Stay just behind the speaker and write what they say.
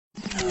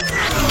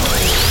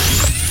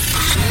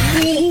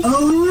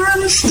the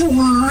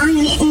Armstrong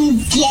and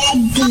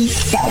Getty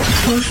Show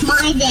with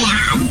my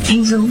dad,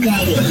 Angel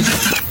Getty.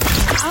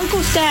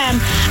 Uncle Sam,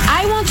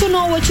 I want to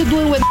know what you're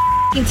doing with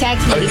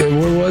tax money.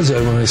 Where was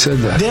I when I said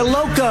that? They're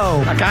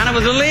loco. I kind of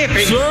was a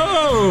lippy.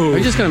 So, Are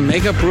you just going to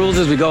make up rules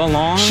as we go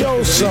along?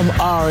 Show some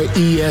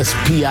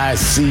RESPICT.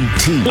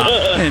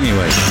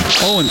 Anyway,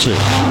 0-2.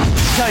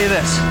 Tell you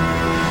this.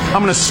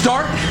 I'm going to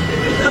start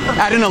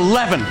at an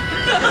 11.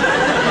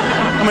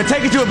 I'm going to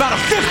take it to about a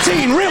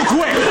 15 real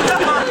quick.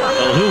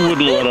 Well, who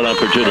wouldn't want an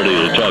opportunity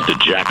to talk to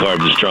Jack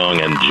Armstrong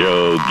and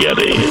Joe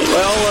Getty?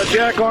 Well,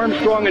 Jack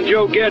Armstrong and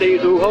Joe Getty,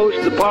 who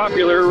host the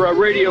popular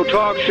radio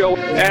talk show,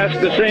 ask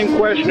the same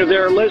question of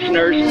their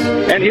listeners,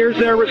 and here's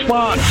their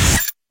response.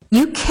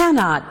 You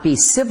cannot be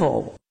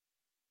civil.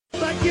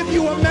 I give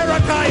you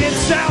America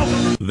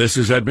itself. This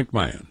is Ed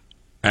McMahon.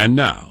 And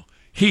now,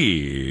 here's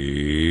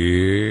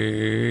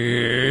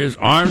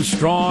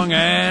Armstrong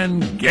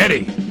and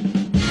Getty.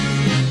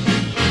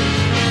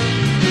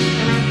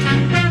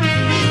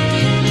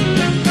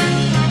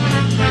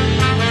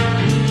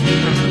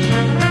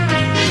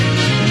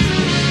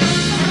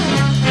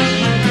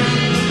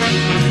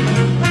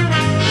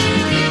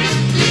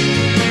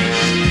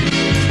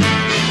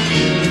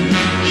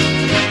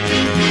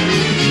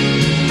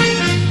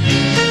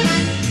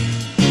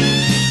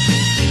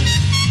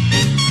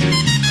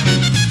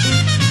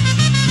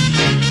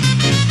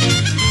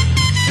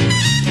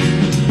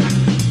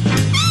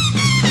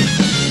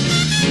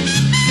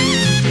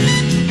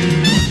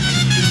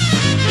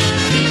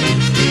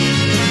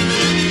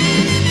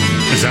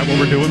 Is that what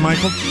we're doing,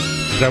 Michael?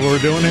 Is that what we're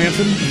doing,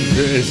 Hanson?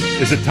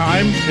 Is it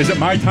time? Is it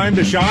my time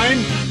to shine?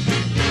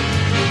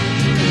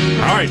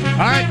 All right.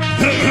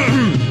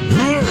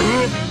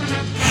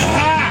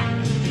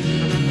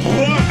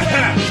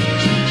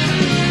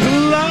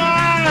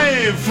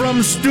 Live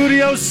from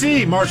Studio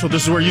C. Marshall,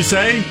 this is where you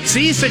say?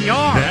 Si,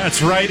 senor.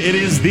 That's right. It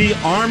is the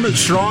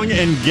Armstrong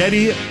and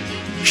Getty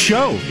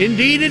show.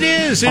 Indeed it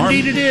is.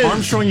 Indeed it is.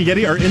 Armstrong and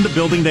Getty are in the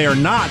building. They are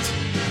not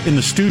in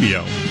the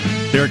studio.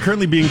 They are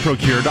currently being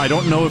procured. I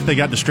don't know if they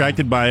got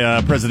distracted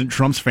by President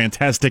Trump's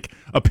fantastic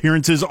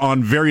appearances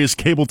on various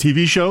cable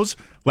TV shows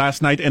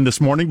last night and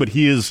this morning, but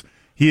he is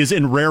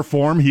in rare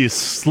form. He is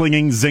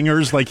slinging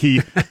zingers like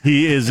he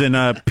is in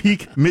a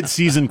peak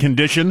midseason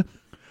condition.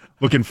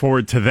 Looking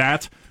forward to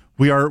that.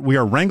 We are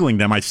wrangling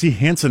them. I see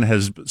Hanson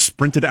has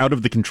sprinted out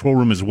of the control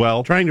room as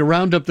well, trying to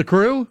round up the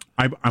crew.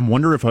 I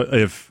wonder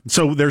if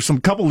so. There's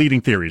some couple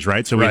leading theories,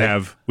 right? So we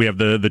have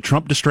the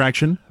Trump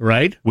distraction,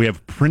 right? We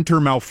have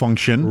printer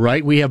malfunction,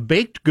 right? We have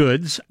baked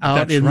goods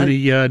out in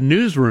the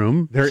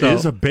newsroom. There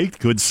is a baked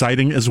goods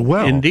sighting as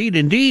well.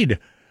 Indeed.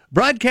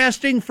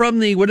 Broadcasting from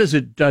the,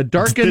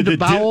 darkened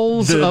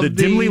bowels of the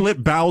dimly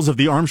lit bowels of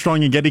the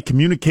Armstrong and Getty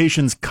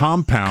Communications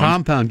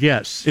compound.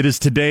 Yes. It is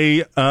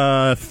today,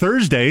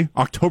 Thursday,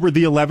 October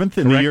the 11th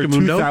in the year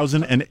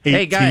 2018.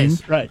 Hey,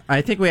 guys. Right.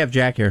 I think we have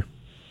Jack here.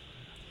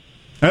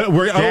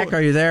 Jack,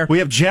 are you there? We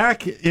have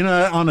Jack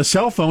on a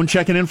cell phone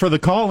checking in for the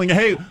calling.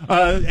 Hey,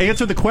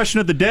 answer the question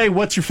of the day.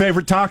 What's your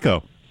favorite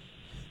taco?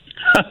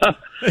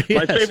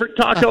 My favorite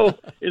taco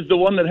is the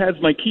one that has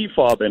my key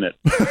fob in it.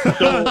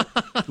 So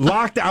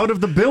locked out of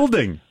the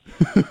building.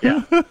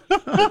 Yeah,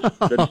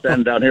 been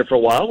standing down here for a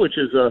while, which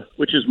is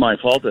my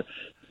fault.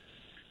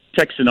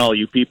 Texting all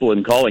you people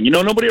and calling.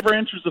 Nobody ever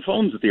answers the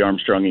phones at the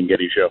Armstrong and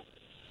Getty show.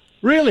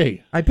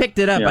 Really? I picked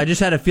it up. Yeah. I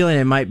just had a feeling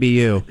it might be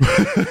you.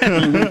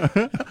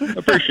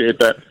 Appreciate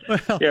that.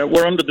 Yeah,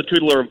 we're under the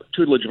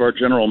tutelage of our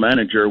general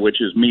manager, which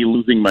is me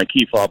losing my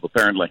key fob,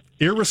 apparently.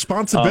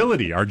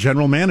 Irresponsibility, our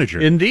general manager.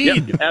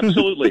 Indeed. Yeah,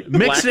 absolutely.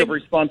 Lack of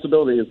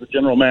responsibility as the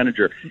general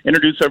manager.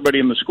 Introduce everybody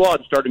in the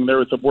squad, starting there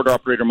with the board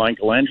operator,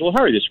 Michelangelo. How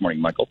are you this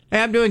morning, Michael?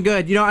 Hey, I'm doing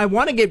good. I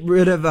want to get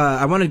rid of,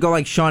 I want to go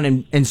like Sean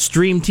and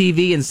stream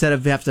TV instead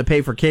of have to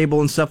pay for cable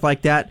and stuff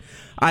like that.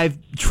 I've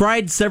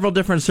tried several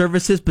different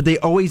services, but they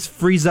always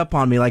freeze up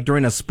on me, like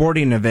during a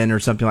sporting event or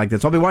something like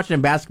this. So I'll be watching a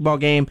basketball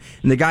game,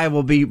 and the guy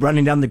will be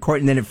running down the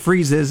court, and then it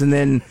freezes, and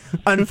then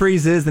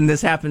unfreezes, and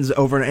this happens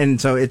over, and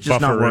so it's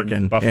just not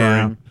working. Buffering.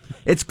 Yeah.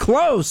 It's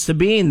close to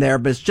being there,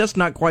 but it's just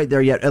not quite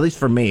there yet, at least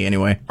for me,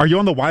 anyway. Are you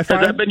on the Wi-Fi?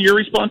 Has that been your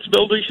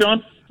responsibility,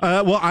 Sean?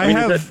 Well, I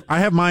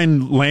have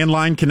mine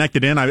landline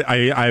connected in.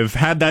 I've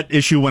had that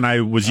issue when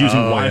I was using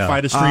Wi-Fi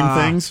to stream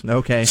things.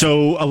 Okay.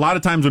 So a lot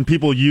of times when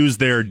people use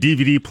their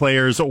DVD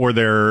players or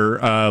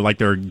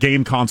their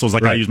game consoles,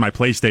 like I use my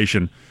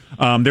PlayStation,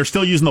 they're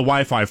still using the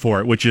Wi-Fi for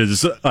it, which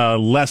is a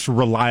less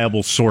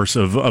reliable source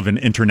of an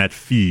internet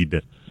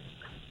feed.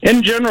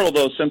 In general,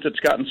 though, since it's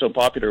gotten so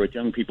popular with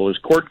young people, is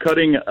cord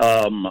cutting,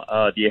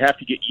 do you have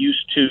to get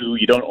used to,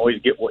 you don't always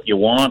get what you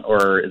want,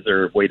 or is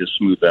there a way to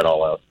smooth that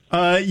all out?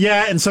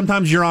 Yeah, and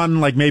sometimes you're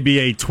on like maybe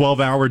a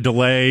 12-hour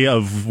delay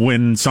of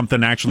when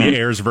something actually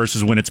airs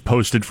versus when it's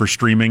posted for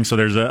streaming, so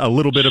there's a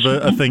little bit of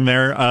a thing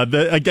there.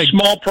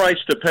 Small price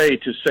to pay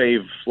to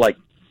save, like,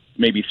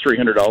 maybe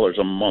 $300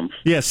 a month.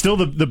 Yeah, still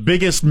the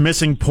biggest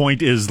missing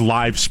point is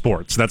live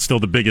sports. That's still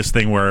the biggest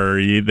thing where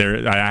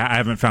I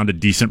haven't found a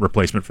decent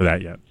replacement for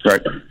that yet.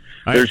 Right.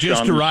 There's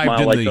Sean, whose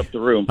smile lights up the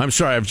room. I'm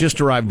sorry, I've just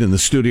arrived in the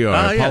studio.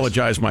 I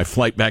apologize. My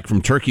flight back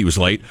from Turkey was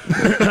late.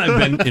 I've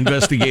been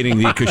investigating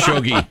the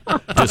Khashoggi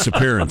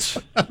disappearance.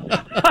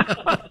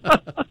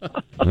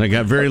 And I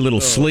got very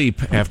little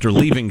sleep after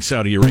leaving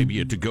Saudi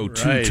Arabia to go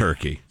to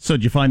Turkey. So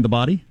did you find the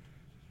body?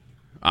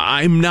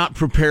 I'm not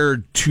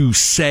prepared to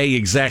say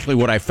exactly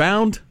what I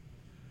found.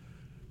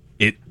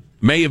 It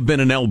may have been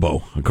an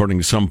elbow, according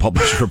to some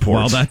published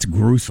reports. Well, that's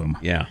gruesome.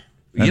 Yeah.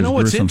 That you know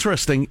what's gruesome.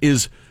 interesting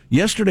is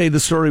yesterday the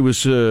story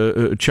was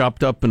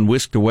chopped up and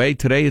whisked away.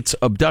 Today it's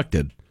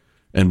abducted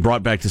and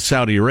brought back to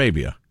Saudi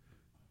Arabia.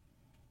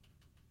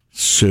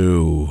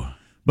 So...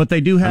 But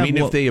they do have... I mean,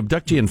 if they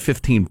abduct you in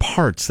 15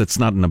 parts, that's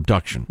not an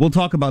abduction. We'll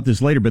talk about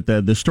this later, but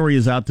the story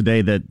is out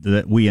today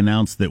that we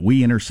announced that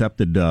we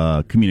intercepted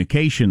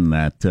communication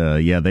that,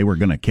 they were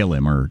going to kill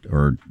him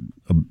or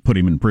put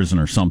him in prison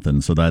or something.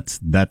 So that's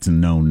a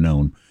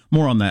known.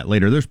 More on that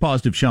later. There's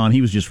Positive Sean.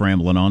 He was just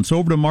rambling on. So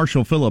over to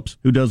Marshall Phillips,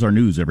 who does our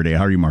news every day.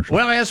 How are you, Marshall?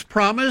 Well, as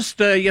promised,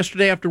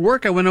 yesterday after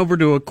work, I went over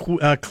to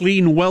a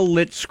clean,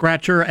 well-lit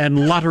scratcher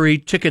and lottery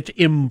ticket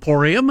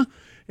emporium.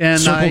 And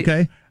Circle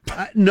K?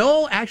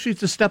 No, actually,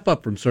 it's a step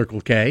up from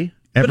Circle K.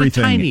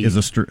 Everything is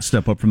a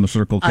step up from the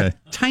Circle K. A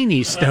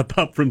tiny step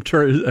up from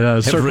Circle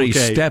K. Every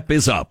step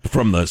is up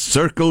from the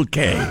Circle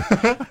K.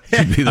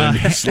 Should be the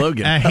new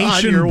slogan. A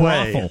Haitian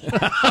brothel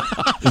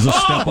is a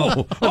step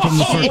up from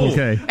the Circle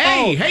K.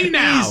 Hey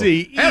now.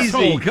 Easy.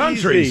 Asshole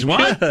countries.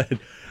 What? Good.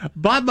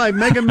 Bought my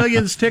Mega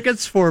Millions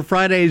tickets for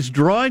Friday's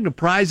drawing. The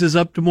prize is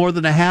up to more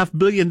than $500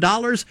 million.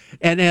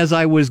 And as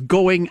I was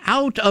going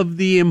out of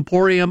the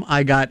Emporium,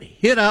 I got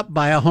hit up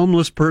by a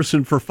homeless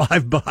person for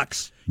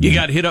 $5. You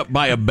got hit up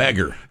by a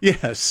beggar.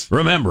 Yes.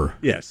 Remember.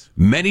 Yes.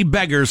 Many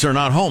beggars are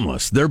not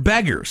homeless. They're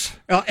beggars.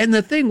 And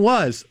the thing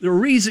was, the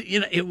reason,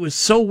 it was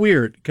so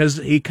weird because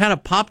he kind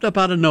of popped up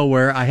out of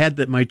nowhere. I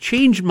had my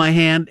change in my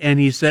hand and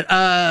he said,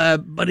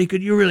 buddy,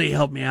 could you really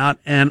help me out?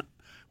 And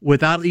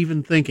without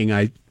even thinking,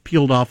 I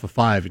peeled off a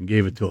 $5 and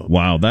gave it to him.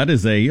 Wow, that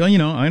is I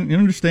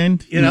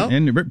understand.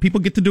 And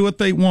people get to do what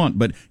they want,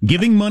 but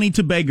giving money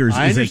to beggars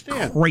is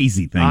a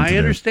crazy thing to do. I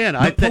understand.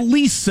 The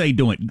police say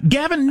do it.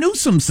 Gavin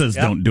Newsom says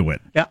don't do it.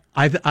 Yeah,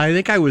 I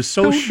think I was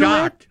so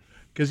shocked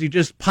because he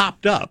just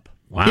popped up.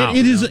 Wow.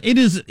 It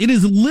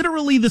is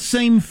literally the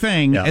same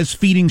thing as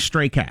feeding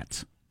stray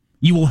cats.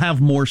 You will have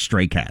more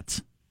stray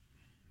cats.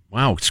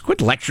 Wow, quit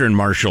lecturing,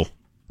 Marshall.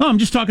 No, I'm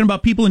just talking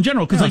about people in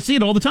general because I see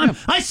it all the time. Yeah.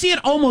 I see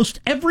it almost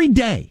every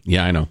day.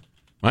 Yeah, I know.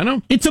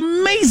 It's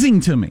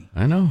amazing to me.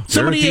 I know.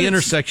 Somebody at the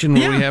intersection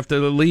where we have to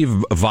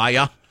leave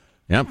via.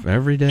 Yep,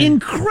 every day.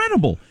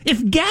 Incredible.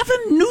 If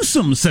Gavin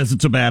Newsom says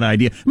it's a bad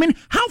idea, I mean,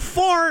 how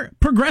far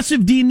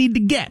progressive do you need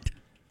to get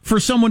for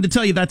someone to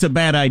tell you that's a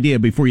bad idea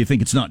before you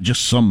think it's not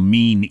just some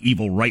mean,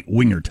 evil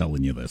right-winger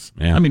telling you this?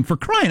 Yeah. I mean, for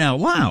crying out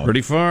loud.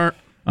 Pretty far.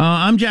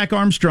 I'm Jack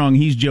Armstrong.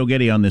 He's Joe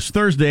Getty on this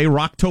Thursday,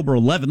 October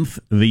 11th,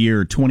 the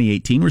year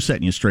 2018. We're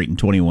setting you straight in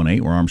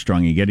 21.8. We're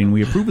Armstrong and Getty, and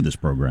we approve of this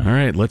program. All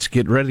right, let's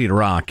get ready to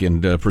rock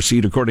and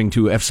proceed according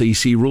to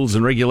FCC rules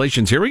and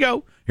regulations. Here we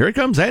go. Here it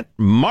comes at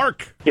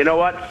Mark. You know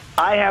what?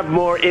 I have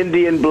more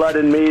Indian blood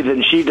in me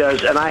than she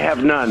does, and I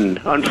have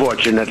none,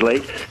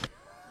 unfortunately.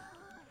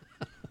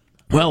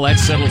 Well, that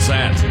settles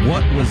that.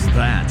 What was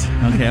that?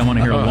 Okay, I want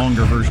to hear a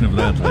longer version of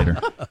that later.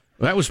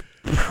 That was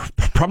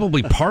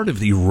probably part of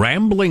the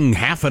rambling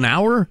half an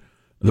hour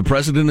the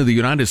President of the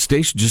United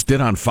States just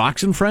did on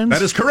Fox and Friends.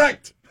 That is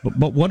correct.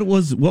 But what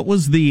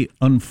was the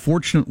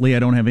unfortunately I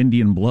don't have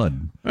Indian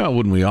blood? Well,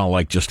 wouldn't we all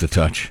like just a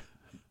touch?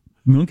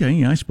 Okay,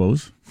 yeah, I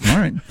suppose. All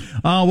right.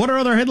 What are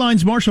other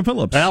headlines, Marshall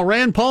Phillips? Well,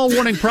 Rand Paul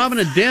warning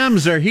prominent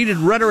Dems their heated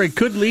rhetoric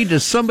could lead to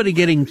somebody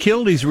getting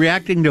killed. He's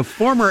reacting to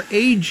former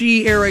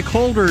A&G Eric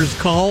Holder's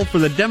call for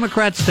the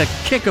Democrats to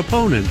kick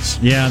opponents.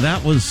 Yeah,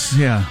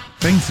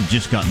 things have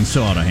just gotten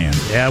so out of hand.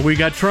 Yeah, we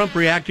got Trump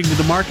reacting to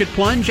the market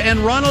plunge, and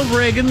Ronald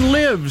Reagan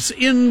lives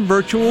in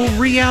virtual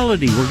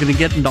reality. We're going to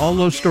get into all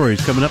those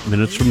stories coming up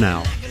minutes from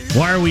now.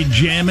 Why are we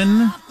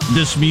jamming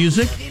this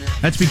music?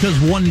 That's because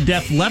one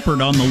Def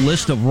Leppard on the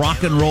list of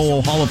Rock and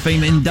Roll Hall of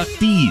Fame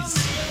inductees.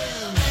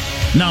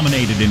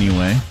 Nominated,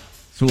 anyway.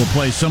 So we'll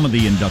play some of the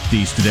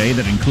inductees today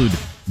that include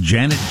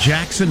Janet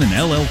Jackson and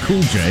LL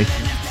Cool J,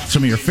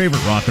 some of your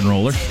favorite rock and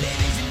rollers.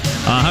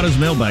 How does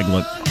mailbag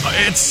look?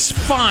 It's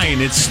fine.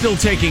 It's still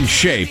taking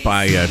shape.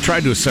 I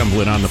tried to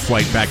assemble it on the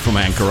flight back from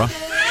Ankara.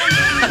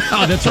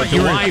 Oh, that's right. The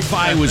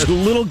Wi-Fi was a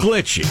little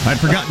glitchy. I'd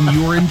forgotten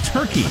you were in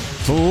Turkey.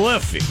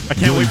 Fluffy. I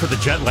can't wait for the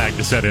jet lag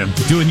to set in.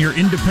 Doing your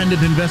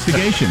independent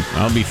investigation.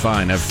 I'll be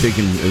fine. I've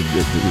taken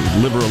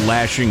liberal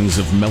lashings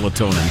of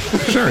melatonin.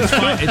 Sure,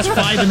 it's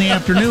 5 in the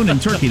afternoon in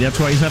Turkey. That's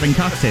why he's having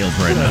cocktails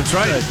right now. That's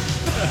right.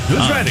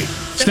 Who's ready?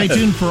 Stay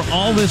tuned for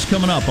all this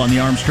coming up on the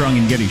Armstrong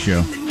and Getty Show.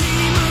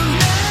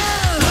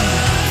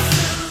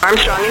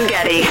 Armstrong and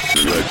Getty.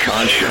 The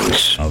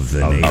conscience of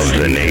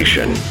the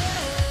nation.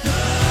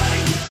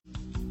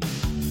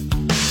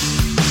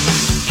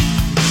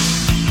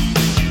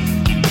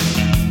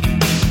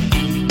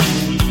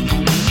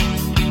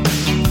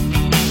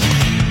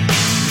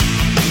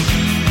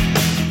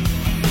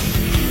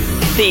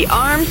 The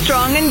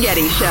Armstrong and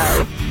Getty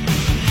Show.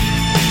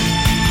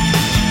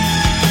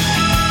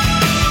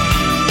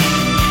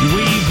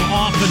 We've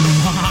often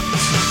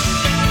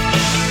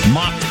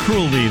mocked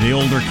cruelly the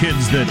older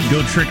kids that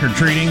go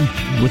trick-or-treating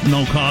with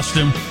no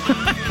costume.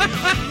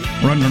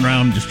 Running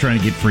around just trying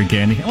to get free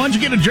candy. Why don't you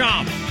get a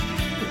job?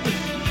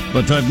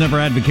 But I've never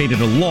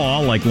advocated a law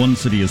like one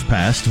city has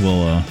passed.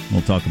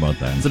 We'll talk about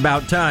that. It's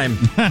about time.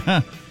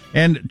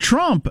 And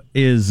Trump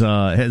has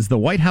the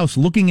White House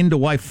looking into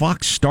why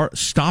Fox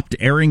stopped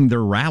airing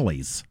their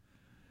rallies,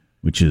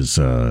 which is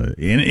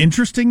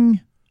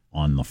interesting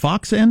on the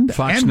Fox end.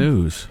 Fox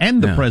News.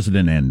 And the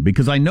president end,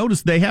 because I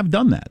noticed they have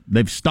done that.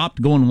 They've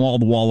stopped going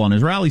wall-to-wall on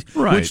his rallies,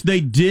 which they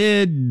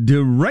did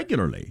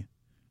regularly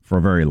for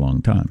a very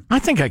long time. I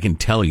think I can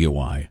tell you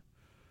why.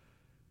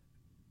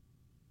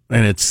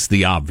 And it's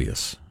the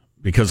obvious,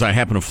 because I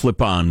happened to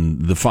flip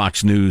on the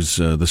Fox News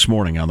this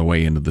morning on the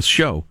way into the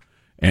show,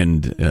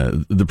 and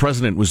the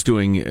president was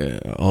doing,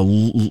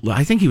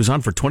 I think he was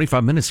on for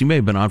 25 minutes. He may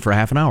have been on for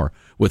half an hour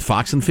with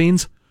Fox and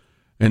Fiends,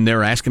 and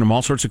they're asking him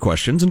all sorts of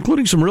questions,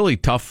 including some really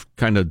tough,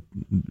 kind of,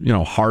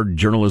 hard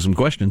journalism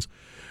questions.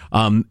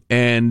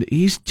 And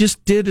he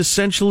just did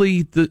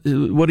essentially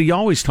what he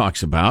always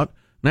talks about.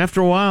 And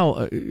after a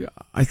while,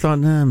 I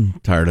thought,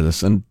 I'm tired of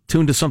this, and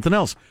tuned to something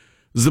else.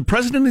 The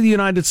President of the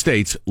United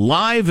States,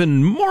 live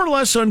and more or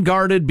less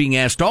unguarded, being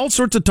asked all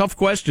sorts of tough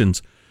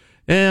questions,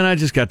 and I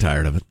just got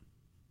tired of it.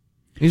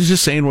 He's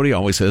just saying what he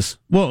always says.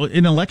 Well,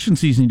 in election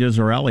season, he does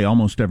a rally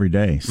almost every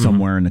day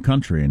somewhere in the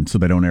country, and so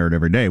they don't air it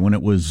every day. When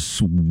it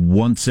was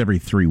once every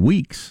 3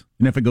 weeks,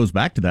 and if it goes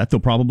back to that, they'll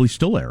probably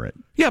still air it.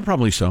 Yeah,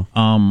 probably so.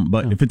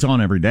 But if it's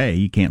on every day,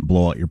 you can't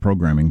blow out your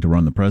programming to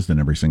run the president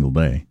every single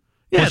day.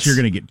 Yes. Plus, you're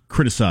going to get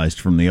criticized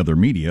from the other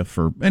media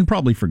and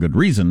probably for good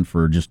reason,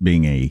 for just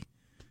being a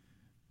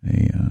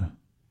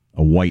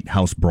White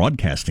House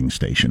broadcasting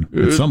station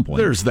at some point.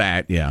 There's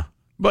that, yeah.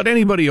 But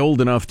anybody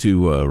old enough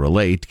to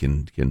relate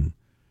can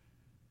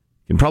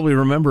probably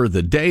remember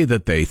the day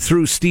that they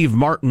threw Steve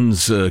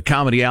Martin's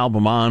comedy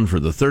album on for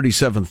the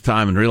 37th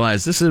time and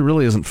realized this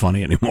really isn't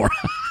funny anymore.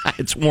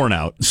 It's worn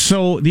out.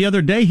 So the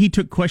other day he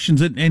took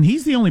questions, and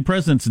he's the only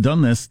president that's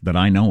done this that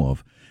I know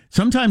of.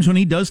 Sometimes when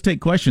he does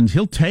take questions,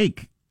 he'll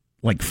take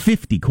like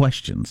 50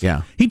 questions.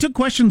 Yeah. He took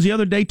questions the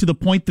other day to the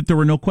point that there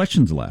were no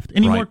questions left.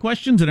 Any more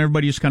questions? And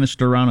everybody just kind of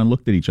stood around and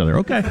looked at each other.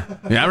 Okay.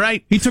 Yeah,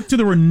 right. He took to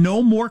there were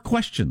no more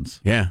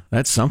questions. Yeah,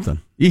 that's something.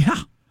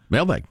 Yeah.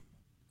 Mailbag.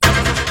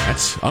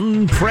 That's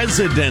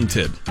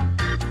unprecedented.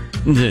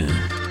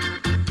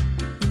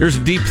 Here's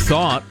a deep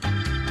thought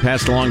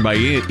passed along by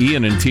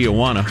Ian in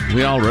Tijuana.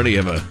 We already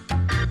have a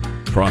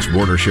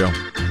cross-border show.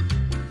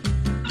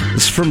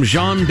 It's from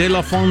Jean de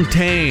La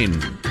Fontaine.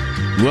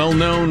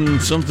 Well-known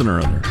something or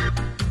other.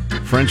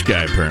 French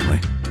guy, apparently.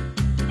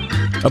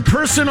 A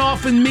person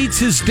often meets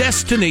his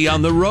destiny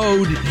on the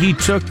road he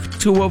took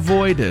to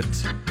avoid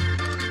it.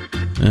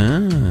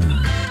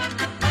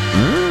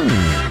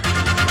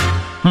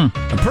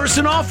 A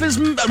person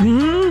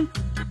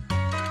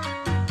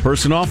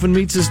often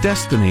meets his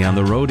destiny on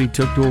the road he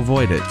took to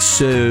avoid it.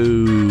 So,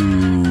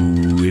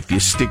 if you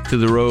stick to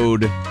the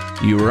road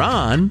you were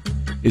on,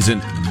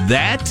 isn't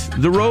that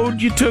the road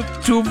you took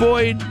to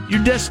avoid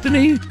your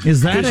destiny?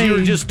 Is that because you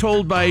were just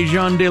told by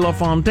Jean de La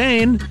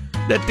Fontaine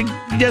that the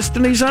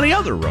destiny's on the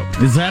other road?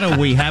 Is that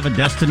we have a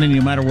destiny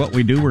no matter what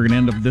we do, we're going to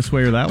end up this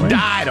way or that way?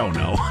 I don't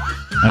know.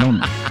 I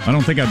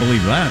don't think I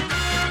believe that.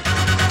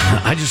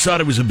 I just thought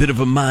it was a bit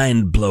of a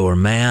mind blower,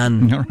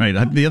 man. All right,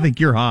 I think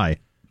you're high.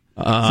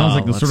 Sounds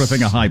like the sort of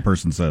thing a high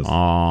person says.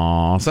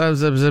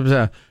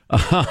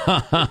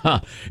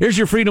 Here's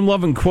your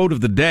freedom-loving quote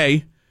of the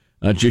day.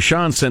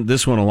 Jashawn sent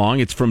this one along.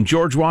 It's from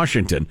George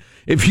Washington.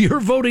 If you're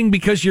voting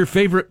because your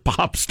favorite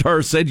pop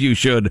star said you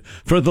should,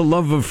 for the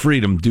love of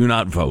freedom, do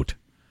not vote.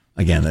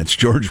 Again, that's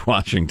George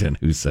Washington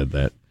who said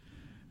that.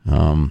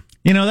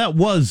 That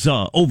was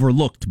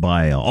overlooked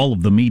by all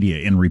of the media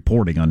in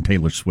reporting on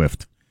Taylor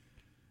Swift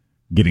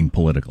getting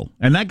political.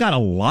 And that got a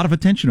lot of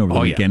attention over the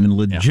weekend in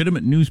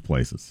legitimate news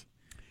places.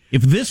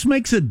 If this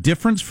makes a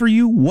difference for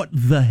you, what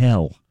the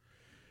hell?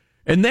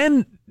 And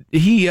then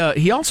he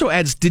also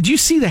adds, did you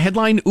see the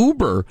headline?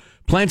 Uber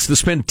plans to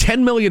spend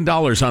 $10 million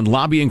on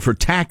lobbying for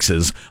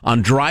taxes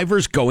on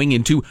drivers going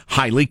into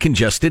highly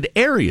congested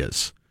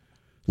areas.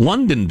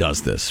 London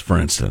does this, for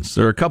instance.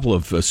 There are a couple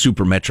of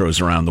super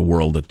metros around the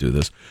world that do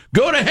this.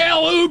 Go to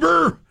hell,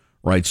 Uber,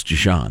 writes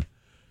Jashawn.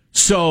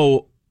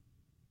 So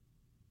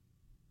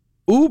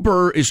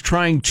Uber is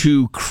trying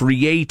to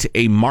create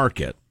a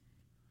market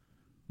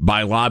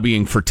by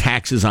lobbying for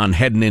taxes on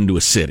heading into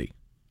a city.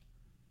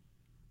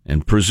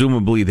 And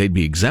presumably they'd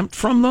be exempt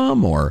from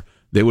them, or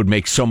they would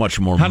make so much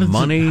more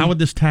money. How would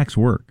this tax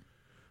work?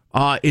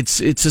 It's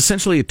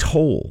essentially a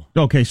toll.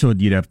 Okay, so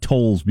you'd have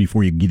tolls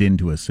before you get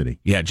into a city.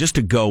 Yeah, just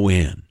to go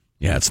in.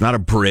 Yeah, it's not a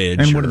bridge.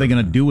 And what are they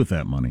going to do with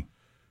that money?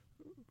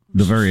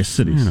 The various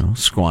cities.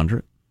 Squander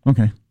it.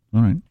 Okay,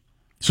 all right.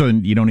 So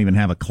you don't even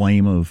have a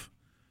claim of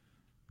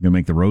going to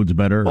make the roads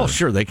better? Well,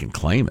 sure, they can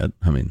claim it.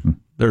 I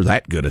mean, they're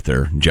that good at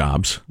their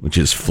jobs, which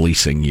is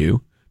fleecing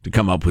you to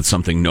come up with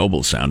something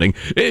noble sounding.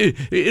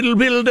 It'll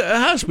build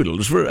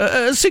hospitals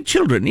for sick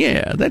children.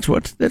 Yeah, that's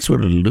what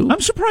it'll do.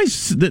 I'm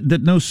surprised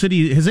that no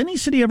city has any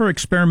city ever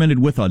experimented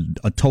with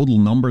a total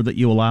number that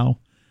you allow,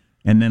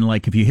 and then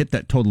like if you hit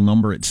that total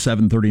number at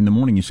 7:30 in the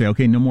morning, you say,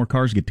 okay, no more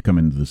cars get to come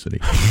into the city.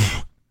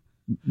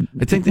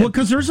 I think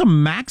because there's a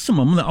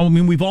maximum. I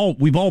mean, we've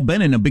all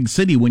been in a big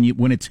city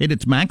when it's hit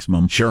its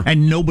maximum, sure,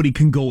 and nobody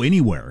can go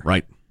anywhere,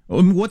 right? I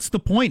mean, what's the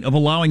point of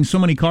allowing so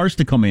many cars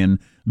to come in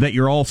that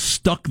you're all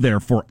stuck there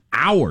for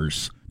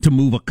hours to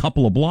move a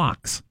couple of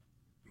blocks?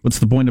 What's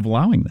the point of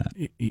allowing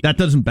that? That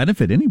doesn't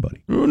benefit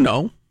anybody.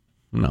 No.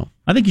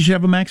 I think you should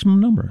have a maximum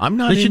number.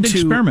 They should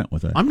experiment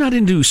with it. I'm not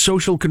into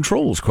social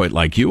controls quite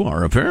like you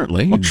are,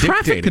 apparently. Well,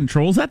 traffic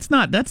controls, that's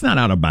not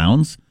out of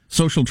bounds.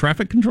 Social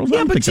traffic controls?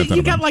 Yeah, but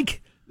you got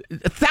like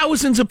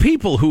thousands of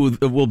people who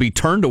will be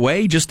turned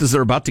away just as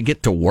they're about to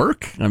get to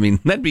work. I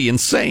mean, that'd be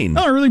insane.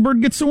 Oh, early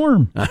bird gets the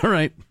worm. All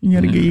right.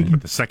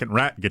 But the second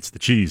rat gets the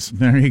cheese.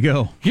 There you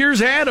go.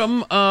 Here's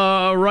Adam,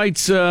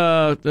 writes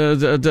the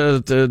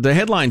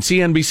headline,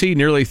 CNBC,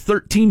 nearly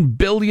 $13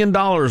 billion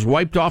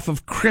wiped off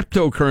of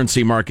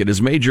cryptocurrency market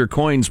as major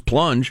coins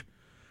plunge.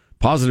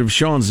 Positive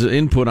Sean's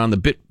input on the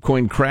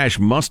Bitcoin crash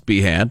must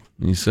be had,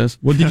 he says.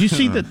 Well, did you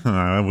see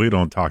that? We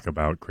don't talk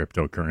about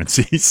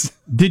cryptocurrencies.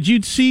 Did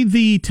you see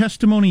the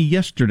testimony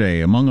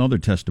yesterday, among other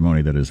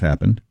testimony that has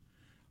happened,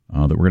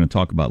 that we're going to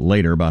talk about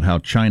later, about how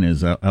China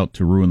is out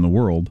to ruin the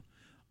world?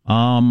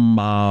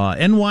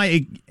 NYU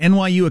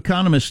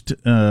economist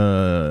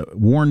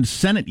warned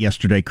Senate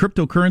yesterday,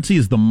 cryptocurrency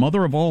is the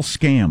mother of all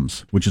scams,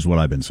 which is what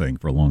I've been saying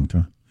for a long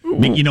time.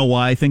 You know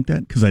why I think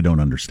that? Because I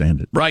don't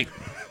understand it. Right.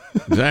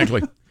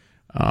 Exactly.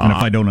 And if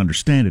I don't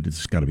understand it,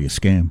 it's got to be a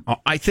scam.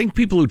 I think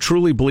people who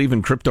truly believe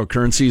in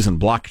cryptocurrencies and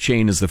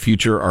blockchain as the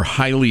future are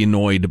highly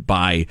annoyed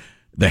by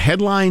the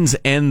headlines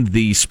and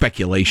the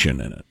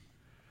speculation in it,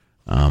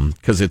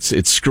 because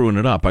it's screwing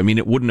it up. I mean,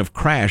 it wouldn't have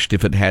crashed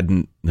if it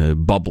hadn't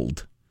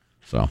bubbled.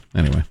 So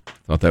anyway,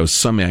 thought that was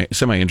semi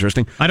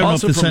interesting. I don't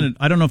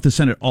know if the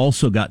Senate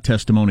also got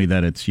testimony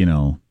that it's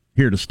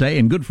here to stay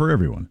and good for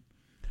everyone.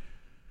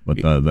 But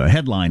the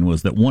headline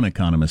was that one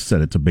economist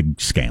said it's a big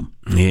scam.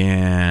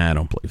 Yeah, I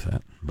don't believe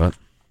that. But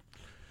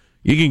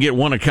you can get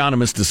one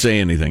economist to say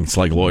anything. It's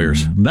like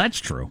lawyers. That's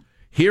true.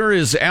 Here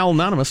is Al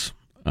Anonymous.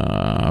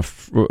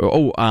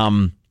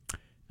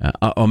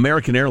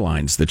 American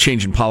Airlines, the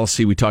change in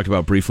policy we talked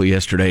about briefly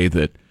yesterday,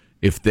 that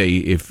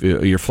if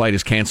your flight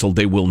is canceled,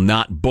 they will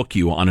not book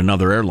you on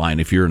another airline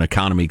if you're an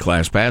economy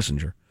class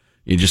passenger.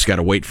 You just got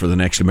to wait for the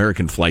next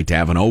American flight to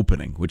have an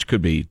opening, which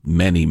could be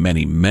many,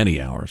 many, many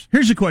hours.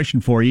 Here's a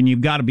question for you, and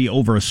you've got to be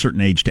over a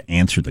certain age to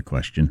answer the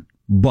question.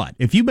 But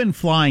if you've been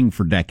flying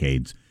for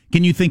decades,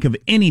 can you think of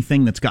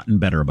anything that's gotten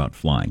better about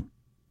flying?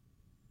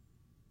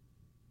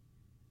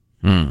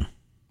 I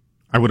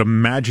would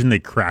imagine they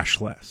crash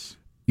less.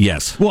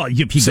 Yes. Well,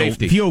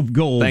 if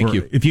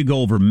you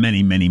go over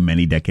many, many,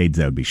 many decades,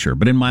 that would be sure.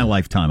 But in my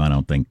lifetime, I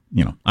don't think,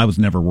 I was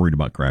never worried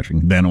about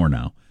crashing then or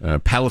now.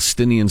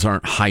 Palestinians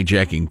aren't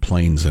hijacking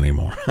planes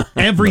anymore.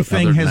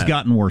 Everything has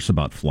gotten worse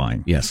about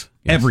flying. Yes.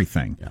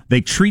 Everything. Yeah.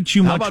 They treat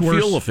you much worse. How about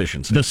fuel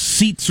efficiency? The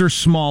seats are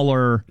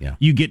smaller. Yeah.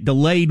 You get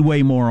delayed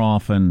way more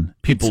often.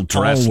 People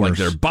dress like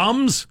they're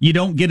bums. You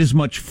don't get as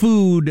much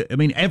food. I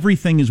mean,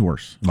 everything is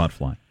worse about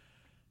flying.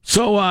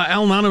 So,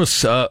 Al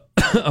Anonymous, a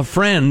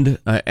friend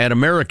at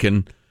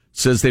American,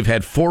 says they've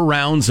had 4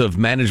 rounds of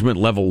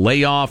management-level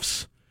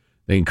layoffs.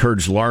 They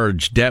encouraged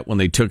large debt when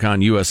they took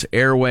on U.S.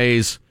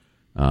 Airways.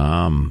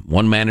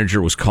 One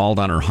manager was called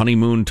on her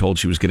honeymoon, told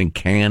she was getting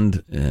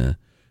canned,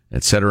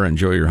 et cetera.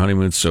 Enjoy your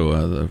honeymoon.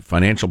 So the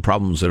financial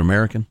problems at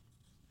American,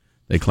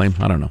 they claim.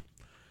 I don't know.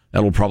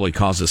 That'll probably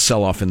cause a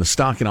sell-off in the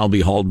stock, and I'll be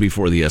hauled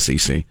before the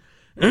SEC.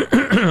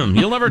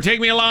 You'll never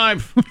take me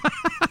alive.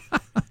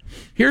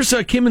 Here's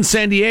Kim in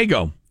San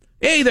Diego.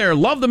 Hey there,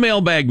 love the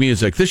mailbag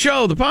music, the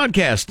show, the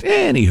podcast.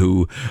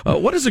 Anywho,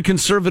 what does a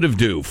conservative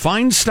do?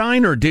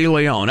 Feinstein or De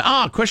Leon?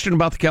 Question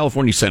about the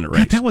California Senate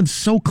race. That one's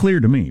so clear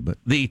to me. But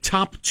the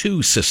top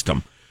 2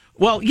 system.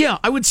 Well, yeah,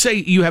 I would say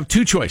you have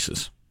 2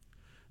 choices.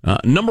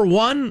 Number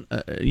 1,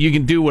 you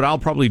can do what I'll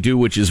probably do,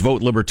 which is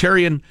vote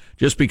Libertarian,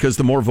 just because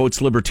the more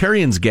votes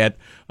Libertarians get,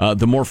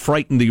 the more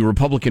frightened the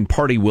Republican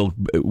Party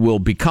will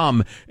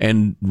become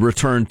and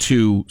return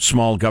to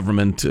small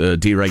government,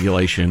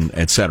 deregulation,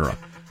 etc.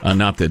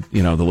 Not that,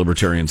 the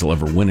Libertarians will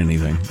ever win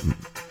anything.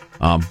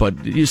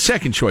 But your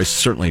second choice is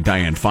certainly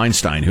Dianne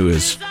Feinstein, who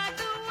is...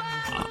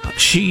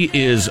 she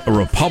is a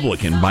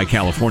Republican by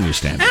California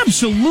standards.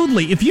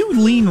 Absolutely. If you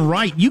lean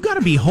right, you got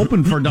to be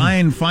hoping for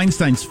Dianne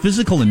Feinstein's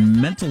physical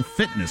and mental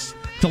fitness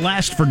to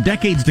last for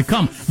decades to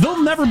come.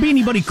 There'll never be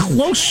anybody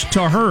close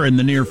to her in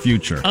the near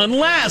future.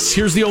 Unless,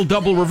 here's the old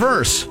double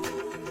reverse.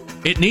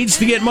 It needs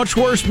to get much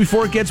worse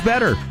before it gets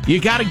better. You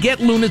got to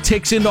get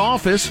lunatics into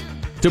office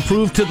to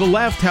prove to the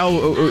left how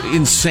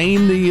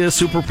insane the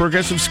super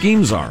progressive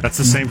schemes are. That's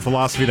the same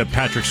philosophy that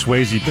Patrick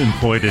Swayze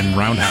employed in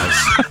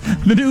Roundhouse.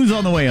 The news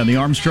on the way on the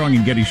Armstrong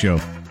and Getty Show.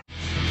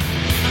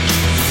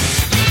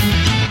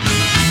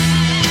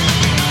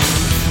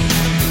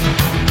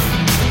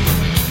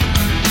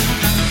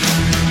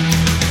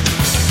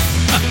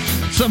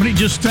 Somebody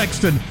just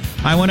texted,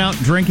 I went out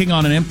drinking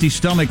on an empty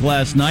stomach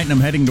last night, and I'm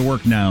heading to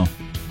work now.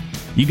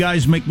 You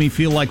guys make me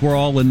feel like we're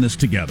all in this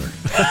together.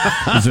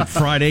 Is it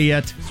Friday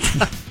yet?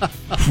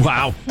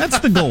 Wow. That's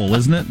the goal,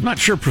 isn't it? Not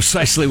sure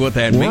precisely what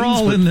that means. We're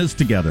all in this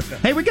together.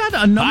 Hey, we got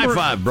a number. High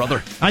five, brother.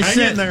 Hang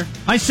in there.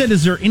 I said,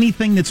 is there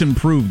anything that's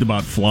improved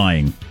about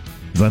flying?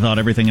 Because I thought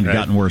everything had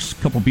gotten worse. A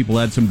couple people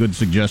had some good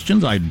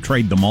suggestions. I'd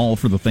trade them all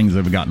for the things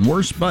that have gotten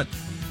worse, but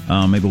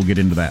maybe we'll get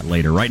into that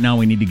later. Right now,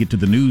 we need to get to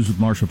the news with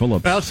Marsha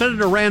Phillips. Well,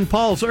 Senator Rand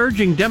Paul's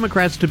urging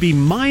Democrats to be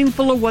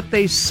mindful of what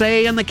they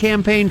say on the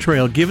campaign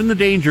trail, given the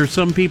danger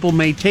some people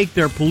may take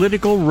their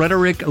political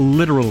rhetoric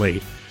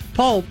literally.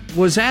 Paul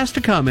was asked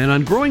to comment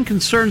on growing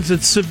concerns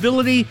that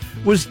civility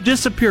was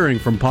disappearing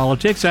from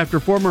politics after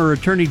former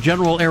Attorney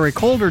General Eric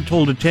Holder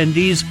told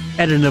attendees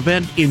at an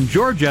event in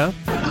Georgia.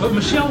 But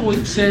Michelle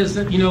says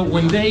that,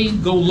 when they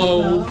go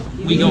low,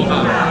 we go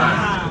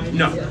high.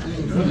 No.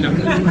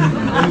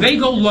 When they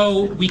go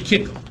low, we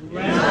kick them.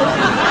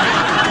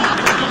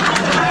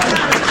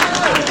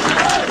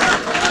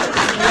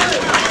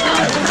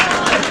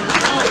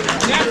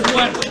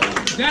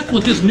 That's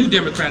what this new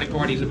Democratic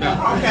Party is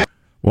about.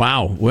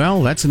 Wow.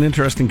 Well, that's an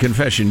interesting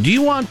confession. Do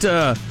you want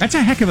that's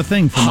a heck of a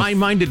thing from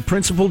high-minded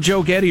principal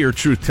Joe Getty or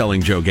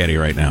truth-telling Joe Getty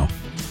right now?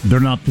 They're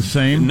not the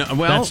same. No,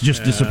 well, that's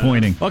just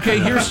disappointing. Okay,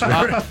 here's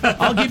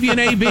I'll give you an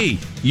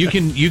A/B. You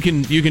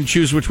can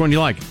choose which one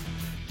you like.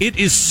 It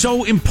is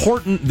so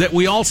important that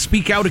we all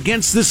speak out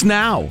against this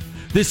now.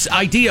 This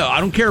idea,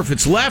 I don't care if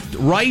it's left,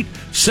 right,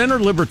 center,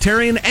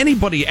 libertarian,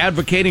 anybody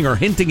advocating or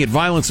hinting at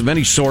violence of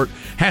any sort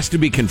has to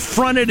be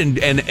confronted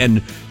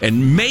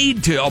and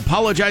made to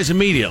apologize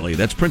immediately.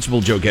 That's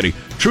Principal Joe Getty.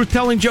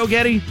 Truth-telling Joe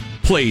Getty,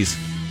 please.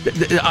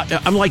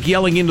 I'm like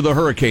yelling into the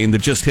hurricane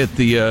that just hit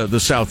the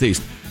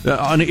southeast.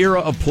 An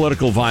era of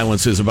political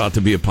violence is about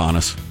to be upon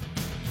us.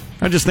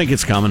 I just think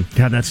it's coming.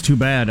 God, that's too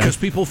bad. Because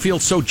people feel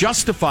so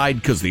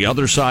justified because the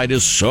other side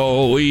is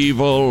so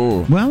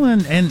evil. Well,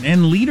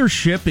 and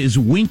leadership is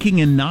winking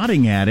and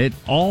nodding at it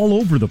all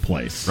over the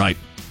place. Right.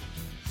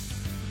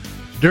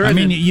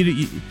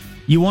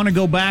 You want to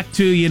go back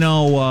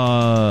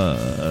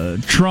to,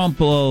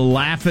 Trump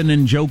laughing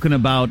and joking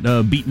about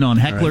beating on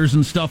hecklers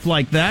and stuff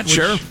like that.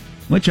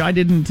 Which I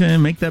didn't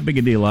make that big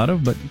a deal out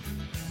of, but...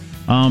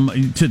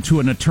 to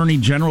an attorney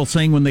general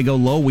saying when they go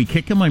low, we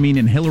kick them.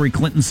 And Hillary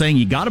Clinton saying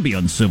you got to be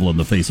uncivil in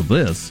the face of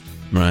this.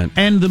 Right.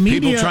 And the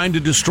media... People trying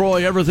to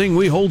destroy everything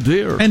we hold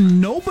dear.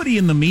 And nobody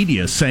in the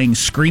media saying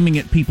screaming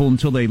at people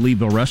until they leave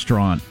the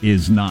restaurant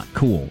is not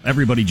cool.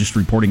 Everybody just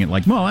reporting it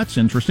like, well, that's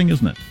interesting,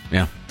 isn't it?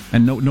 Yeah.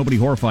 And nobody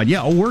horrified.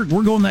 Yeah, we're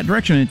going that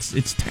direction.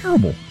 It's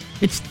terrible.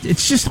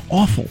 It's just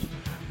awful.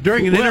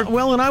 During an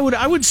and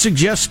I would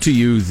suggest to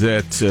you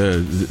that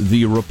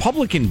the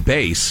Republican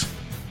base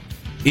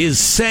is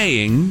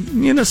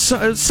saying,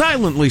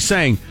 silently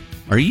saying,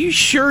 are you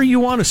sure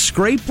you want to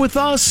scrape with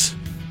us?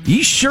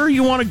 You sure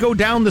you want to go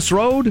down this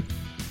road?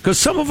 Because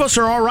some of us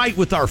are all right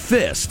with our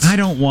fists. I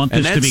don't want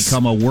this to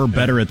become a we're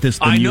better at this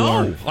than you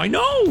are. I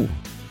know.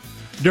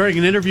 During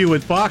an interview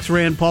with Fox,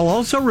 Rand Paul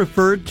also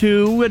referred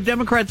to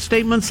Democrat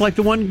statements like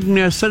the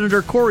one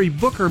Senator Cory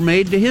Booker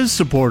made to his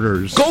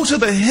supporters. Go to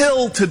the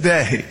Hill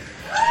today.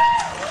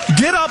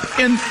 Get up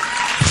and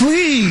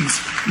please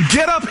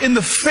get up in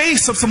the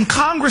face of some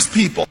Congress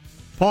people.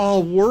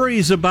 Paul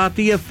worries about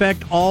the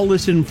effect all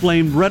this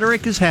inflamed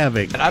rhetoric is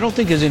having. I don't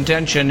think his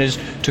intention is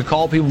to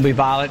call people to be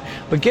violent,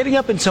 but getting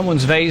up in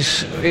someone's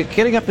face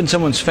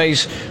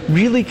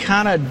really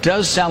kind of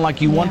does sound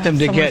like you want them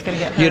to get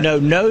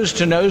nose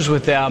to nose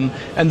with them.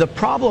 And the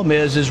problem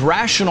is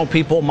rational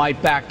people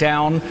might back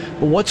down,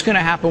 but what's going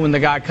to happen when the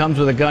guy comes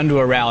with a gun to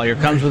a rally or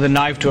comes with a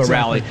knife to a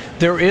rally?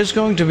 There is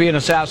going to be an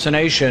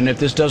assassination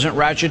if this doesn't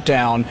ratchet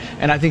down,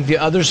 and I think the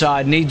other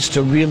side needs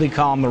to really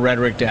calm the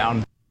rhetoric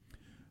down.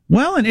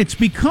 Well, and it's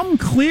become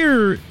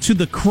clear to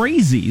the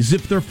crazies,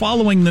 if they're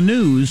following the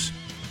news,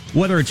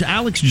 whether it's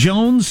Alex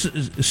Jones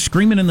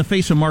screaming in the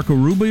face of Marco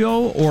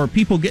Rubio, or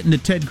people getting to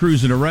Ted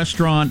Cruz at a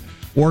restaurant,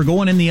 or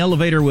going in the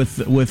elevator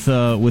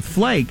with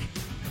Flake,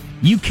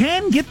 you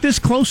can get this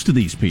close to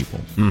these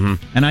people. Mm-hmm.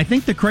 And I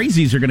think the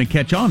crazies are going to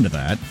catch on to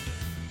that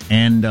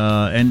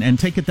and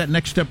take it that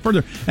next step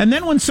further. And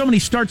then when somebody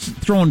starts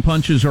throwing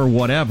punches or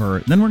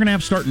whatever, then we're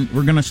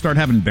going to start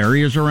having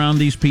barriers around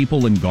these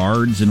people and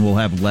guards, and we'll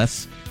have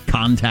less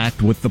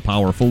contact with the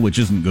powerful, which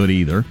isn't good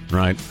either.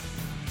 Right.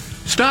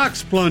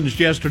 Stocks plunged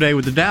yesterday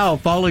with the Dow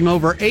falling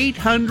over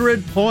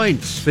 800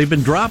 points. They've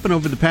been dropping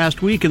over the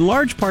past week in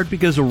large part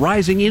because of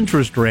rising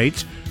interest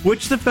rates,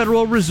 which the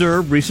Federal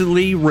Reserve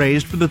recently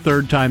raised for the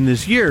third time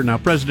this year. Now,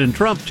 President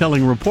Trump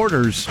telling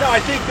reporters... No, I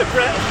think the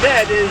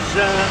Fed is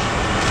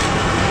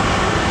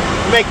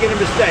making a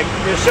mistake.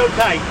 They're so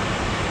tight.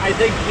 I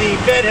think the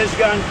Fed has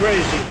gone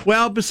crazy.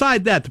 Well,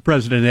 beside that, the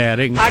president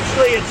adding...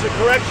 Actually, it's a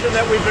correction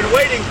that we've been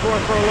waiting for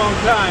a long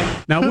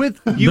time. Now, with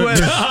U.S.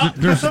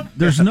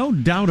 There's no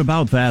doubt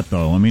about that,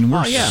 though. I mean,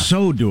 we're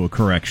so due a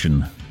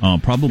correction.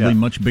 Probably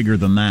much bigger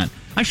than that.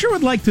 I sure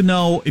would like to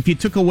know, if you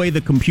took away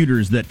the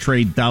computers that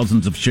trade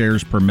thousands of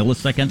shares per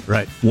millisecond,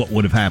 right, what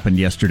would have happened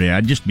yesterday.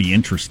 I'd just be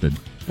interested.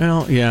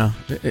 Well, yeah.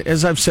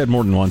 As I've said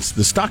more than once,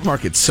 the stock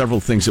market's several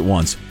things at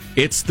once.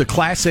 It's the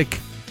classic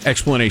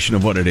explanation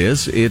of what it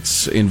is.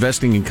 It's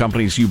investing in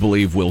companies you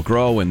believe will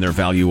grow and their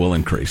value will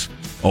increase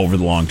over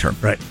the long term.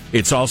 Right.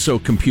 It's also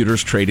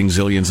computers trading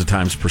zillions of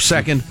times per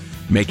second,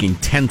 making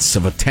tenths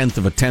of a tenth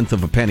of a tenth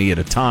of a penny at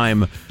a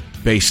time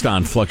based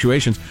on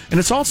fluctuations. And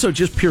it's also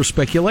just pure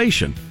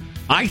speculation.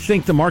 I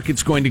think the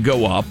market's going to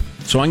go up,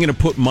 so I'm going to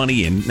put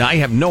money in. Now, I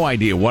have no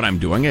idea what I'm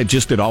doing.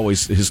 It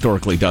always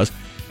historically does.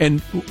 And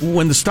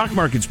when the stock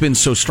market's been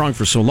so strong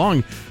for so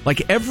long,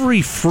 like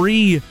every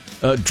free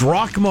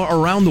drachma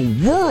around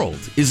the world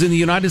is in the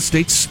United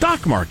States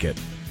stock market,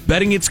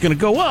 betting it's going to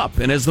go up.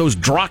 And as those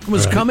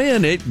drachmas come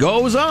in, it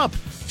goes up.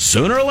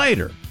 Sooner or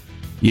later,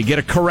 you get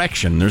a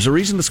correction. There's a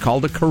reason it's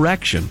called a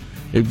correction,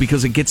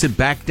 because it gets it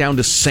back down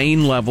to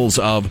sane levels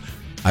of,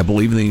 I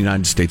believe in the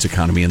United States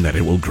economy and that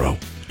it will grow.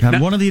 God,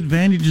 one of the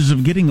advantages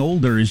of getting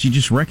older is you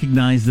just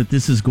recognize that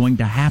this is going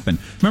to happen.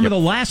 Remember the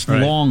last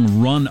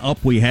long run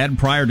up we had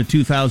prior to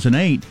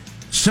 2008?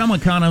 Some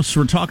economists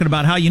were talking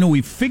about how,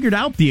 we've figured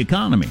out the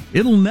economy.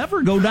 It'll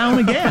never go down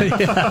again.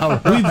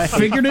 We've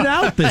figured it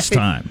out this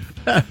time.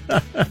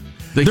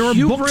 There are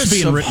books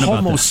being written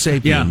about Homo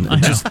sapien.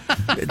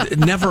 It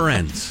never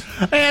ends.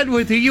 And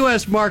with the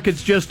U.S.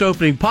 markets just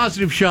opening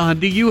positive, Sean,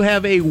 do you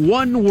have a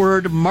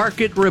one-word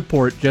market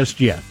report just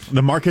yet?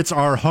 The markets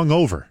are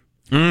hungover.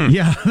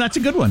 Yeah, that's a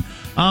good one.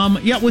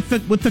 With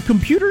the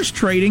computers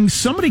trading,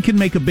 somebody can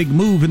make a big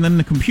move, and then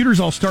the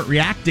computers all start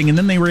reacting, and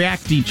then they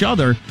react to each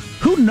other.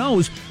 Who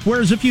knows?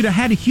 Whereas if you'd have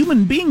had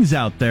human beings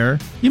out there,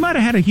 you might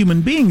have had a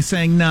human being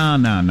saying, no,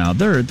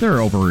 they're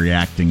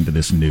overreacting to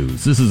this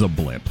news. This is a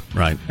blip.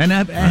 Right. And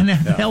have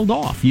held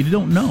off. You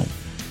don't know.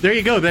 There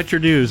you go. That's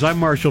your news. I'm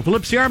Marshall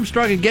Phillips, the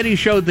Armstrong and Getty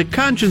Show, the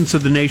conscience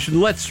of the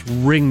nation. Let's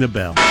ring the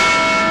bell.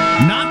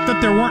 Not that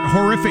there weren't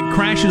horrific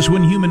crashes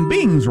when human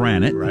beings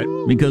ran it, right?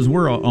 Because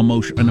we're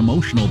an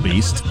emotional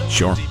beast.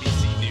 Sure.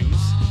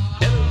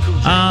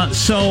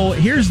 So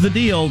here's the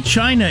deal.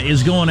 China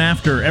is going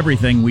after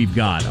everything we've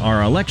got.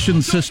 Our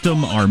election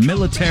system, our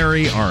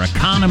military, our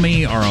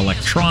economy, our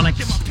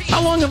electronics.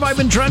 How long have I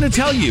been trying to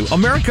tell you?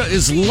 America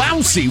is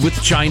lousy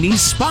with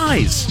Chinese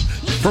spies.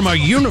 From our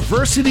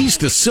universities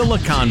to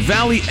Silicon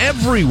Valley,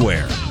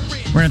 everywhere.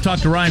 We're going to talk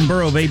to Ryan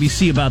Burrow of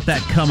ABC about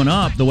that coming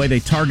up, the way they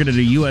targeted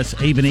a U.S.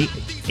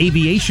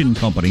 aviation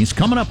companies,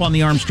 coming up on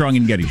the Armstrong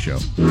and Getty Show.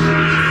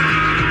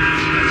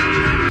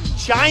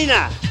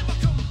 China.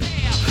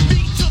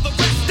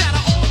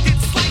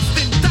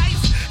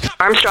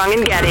 Armstrong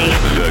and Getty.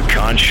 The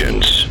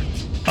conscience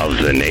of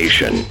the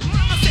nation.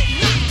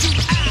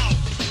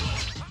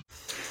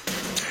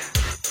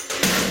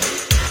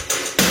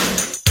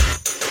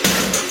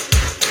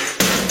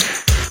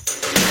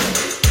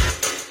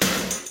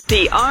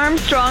 The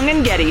Armstrong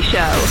and Getty Show.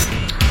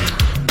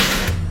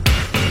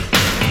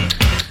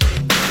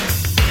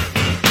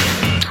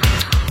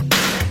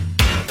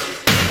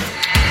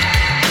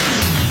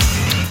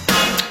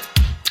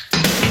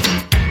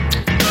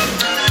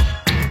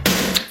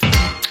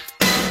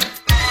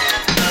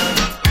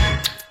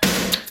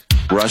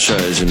 Russia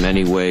is in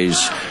many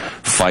ways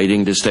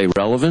fighting to stay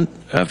relevant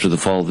after the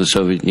fall of the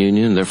Soviet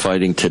Union. They're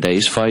fighting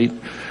today's fight.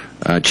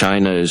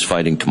 China is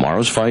fighting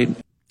tomorrow's fight.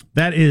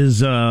 That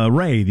is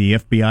Ray, the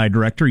FBI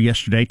director,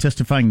 yesterday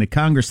testifying to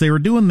Congress. They were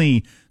doing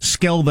the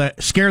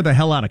scare the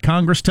hell out of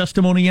Congress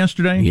testimony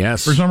yesterday.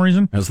 Yes, for some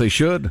reason, as they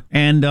should.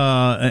 And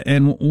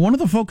one of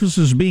the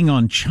focuses being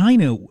on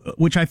China,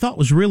 which I thought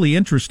was really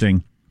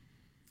interesting.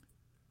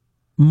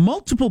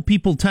 Multiple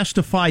people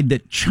testified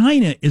that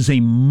China is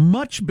a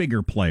much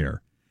bigger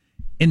player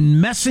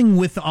in messing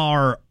with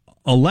our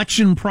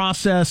election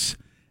process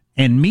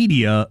and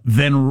media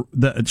than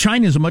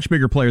China is a much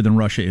bigger player than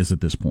Russia is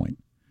at this point.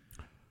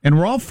 And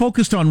we're all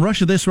focused on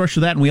Russia this, Russia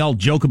that, and we all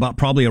joke about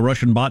probably a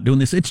Russian bot doing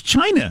this. It's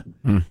China,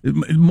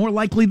 more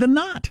likely than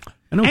not.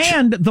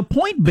 And the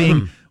point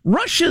being,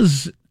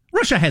 Russia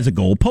has a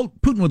goal.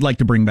 Putin would like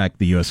to bring back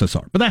the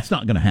USSR, but that's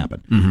not going to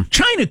happen.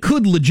 China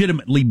could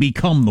legitimately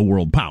become the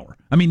world power.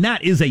 I mean,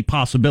 that is a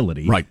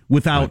possibility, right?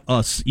 Without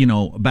us,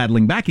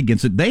 battling back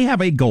against it. They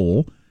have a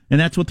goal, and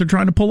that's what they're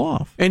trying to pull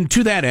off. And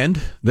to that end,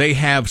 they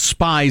have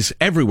spies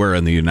everywhere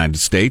in the United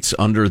States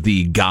under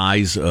the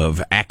guise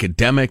of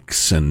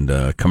academics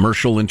and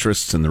commercial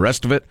interests and the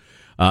rest of it.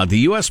 The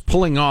U.S.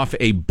 pulling off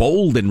a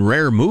bold and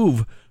rare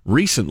move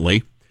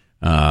recently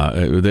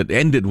that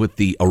ended with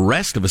the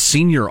arrest of a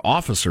senior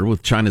officer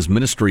with China's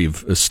Ministry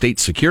of State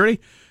Security.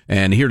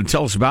 And here to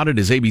tell us about it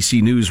is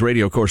ABC News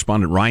radio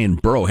correspondent Ryan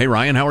Burrow. Hey,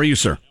 Ryan, how are you,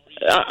 sir?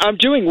 I'm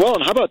doing well,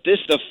 and how about this?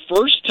 The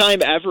first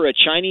time ever a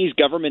Chinese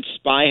government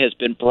spy has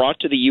been brought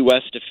to the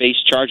U.S. to face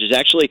charges,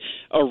 actually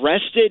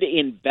arrested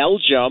in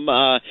Belgium.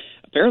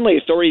 apparently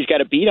authorities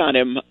got a beat on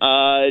him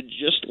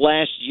just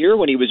last year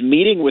when he was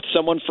meeting with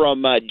someone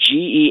from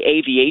GE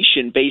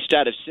Aviation based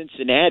out of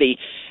Cincinnati.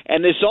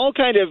 And this all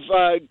kind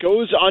of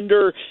goes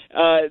under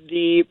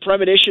the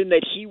premonition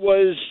that he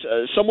was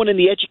someone in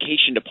the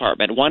education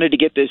department, wanted to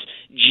get this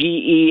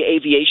GE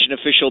Aviation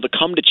official to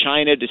come to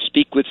China to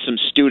speak with some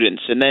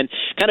students and then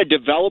kind of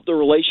develop the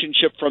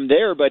relationship from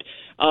there. But,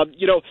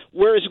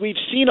 whereas we've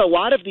seen a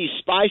lot of these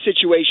spy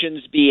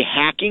situations be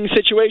hacking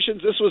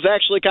situations, this was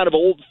actually kind of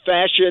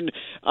old-fashioned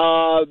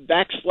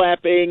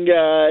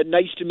backslapping,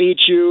 nice to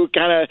meet you,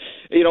 kind of,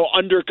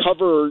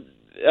 undercover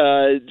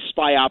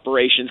spy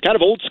operations, kind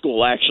of old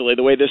school, actually,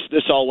 the way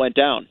this all went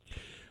down.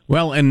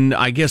 Well, and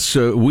I guess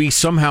we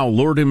somehow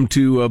lured him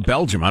to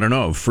Belgium. I don't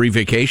know, free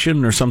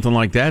vacation or something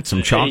like that,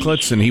 some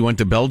chocolates, and he went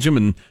to Belgium,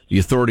 and the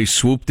authorities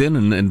swooped in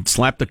and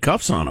slapped the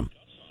cuffs on him.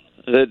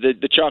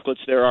 The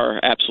chocolates there are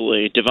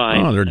absolutely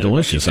divine. Oh, they're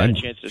delicious. I had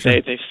a chance to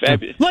say they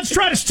fabulous. Let's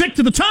try to stick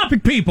to the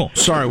topic, people.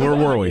 Sorry, where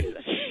were we?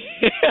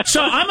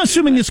 So I'm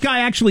assuming this guy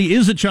actually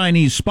is a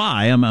Chinese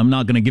spy. I'm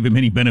not going to give him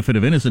any benefit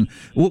of innocence.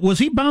 Was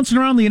he bouncing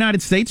around the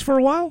United States for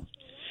a while?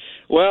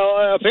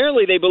 Well,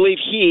 apparently they believe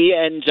he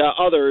and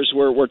others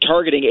were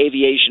targeting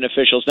aviation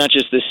officials, not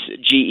just this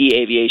GE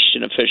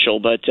aviation official,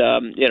 but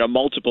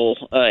multiple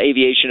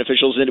aviation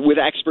officials with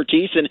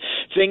expertise in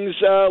things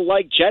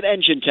like jet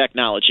engine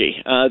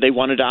technology. They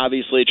wanted to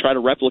obviously try to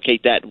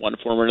replicate that in one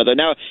form or another.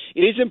 Now,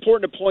 it is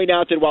important to point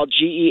out that while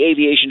GE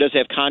Aviation does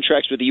have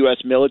contracts with the U.S.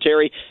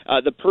 military,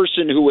 the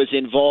person who was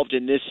involved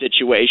in this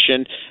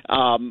situation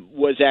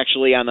was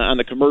actually on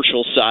the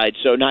commercial side,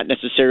 so not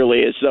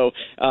necessarily as though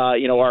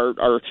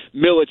our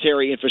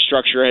military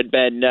infrastructure had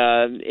been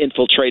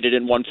infiltrated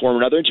in one form or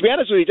another. And to be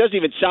honest with you, it doesn't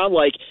even sound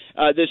like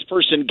this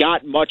person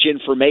got much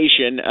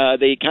information.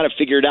 They kind of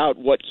figured out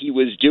what he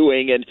was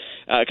doing and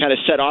kind of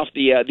set off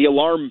the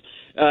alarm.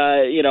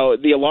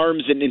 The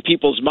alarms in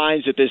people's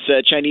minds that this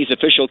Chinese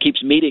official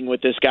keeps meeting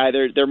with this guy.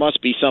 There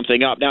must be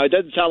something up. Now, it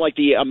doesn't sound like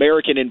the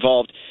American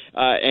involved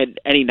had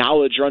any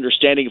knowledge or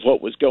understanding of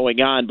what was going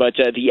on, but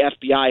the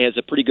FBI has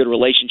a pretty good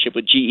relationship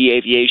with GE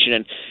Aviation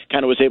and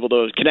kind of was able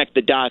to connect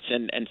the dots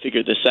and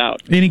figure this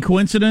out. Any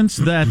coincidence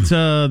that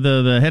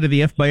the head of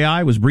the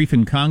FBI was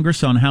briefing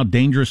Congress on how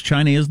dangerous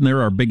China is and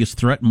they're our biggest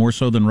threat, more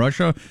so than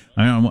Russia?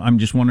 I'm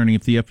just wondering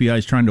if the FBI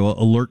is trying to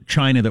alert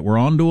China that we're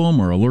onto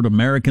them or alert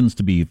Americans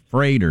to be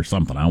afraid or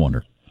something. I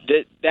wonder.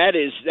 That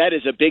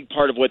is a big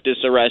part of what this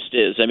arrest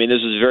is. I mean,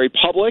 this is very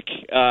public,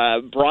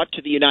 brought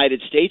to the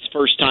United States,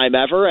 first time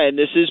ever, and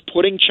this is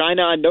putting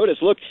China on notice.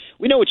 Look,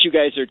 we know what you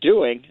guys are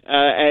doing,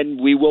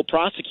 and we will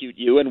prosecute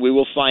you, and we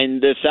will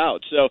find this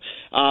out. So,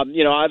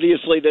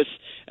 obviously, this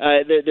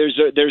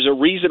there's a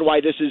reason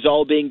why this is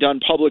all being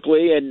done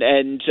publicly,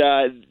 and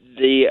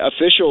the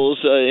officials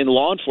in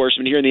law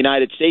enforcement here in the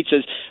United States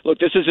says, look,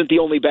 this isn't the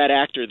only bad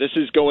actor. This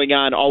is going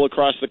on all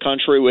across the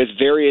country with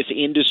various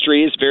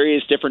industries,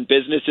 various different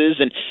businesses,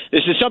 and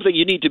this is something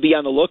you need to be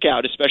on the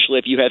lookout, especially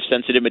if you have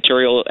sensitive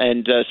material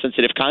and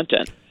sensitive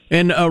content.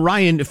 And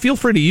Ryan, feel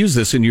free to use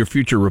this in your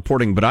future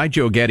reporting, but I,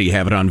 Joe Getty,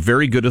 have it on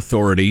very good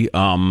authority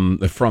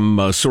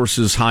from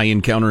sources high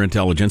in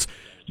counterintelligence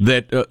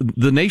that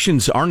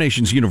our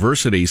nation's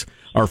universities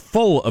are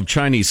full of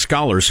Chinese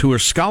scholars who are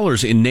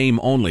scholars in name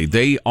only.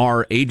 They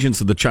are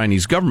agents of the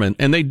Chinese government,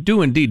 and they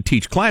do indeed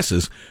teach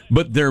classes,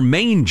 but their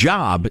main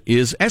job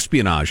is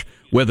espionage,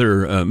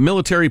 whether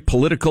military,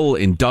 political,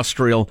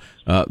 industrial.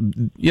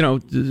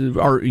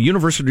 Our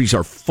universities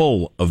are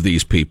full of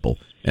these people,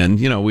 and,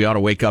 we ought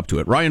to wake up to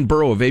it. Ryan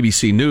Burrow of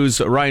ABC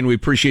News. Ryan, we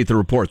appreciate the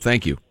report.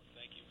 Thank you.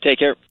 Take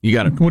care. You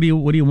got it. What do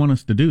you want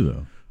us to do,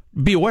 though?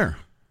 Be aware.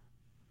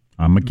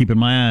 I'm keeping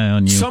my eye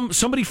on you.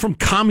 Somebody from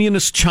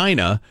communist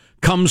China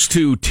comes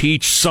to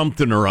teach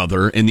something or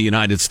other in the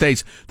United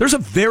States. There's a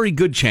very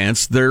good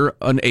chance they're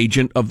an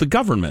agent of the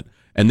government,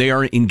 and they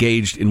are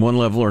engaged in one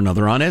level or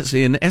another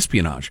in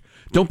espionage.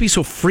 Don't be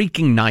so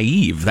freaking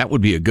naive. That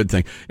would be a good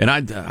thing. And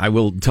I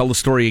will tell the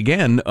story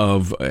again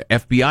of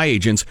FBI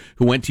agents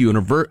who went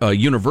to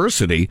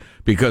university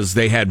because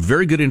they had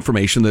very good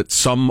information that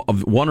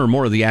one or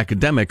more of the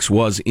academics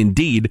was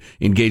indeed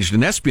engaged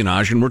in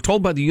espionage, and were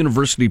told by the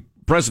university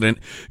president,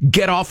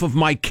 "Get off of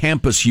my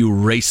campus, you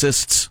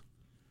racists."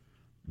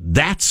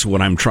 That's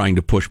what I'm trying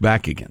to push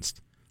back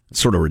against.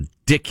 Sort of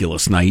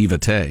ridiculous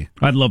naivete.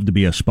 I'd love to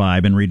be a spy.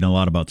 I've been reading a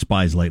lot about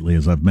spies lately,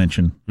 as I've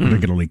mentioned,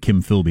 particularly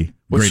Kim Philby,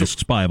 greatest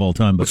spy of all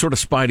time. But what sort of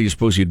spy do you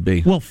suppose you'd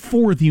be? Well,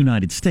 for the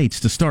United States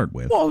to start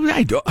with. Well,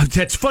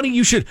 that's funny.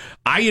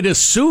 I had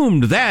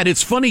assumed that.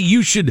 It's funny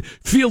you should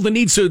feel the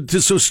need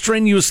to so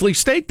strenuously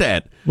state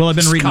that. Well, I've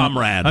been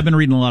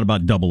reading a lot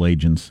about double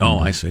agents. Oh,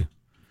 I see.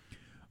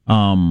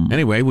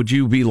 Anyway, would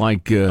you be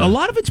like... A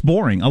lot of it's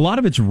boring. A lot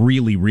of it's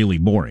really, really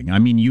boring. I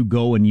mean, you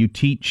go and you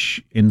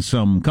teach in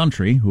some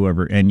country,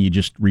 and you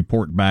just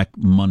report back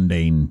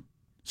mundane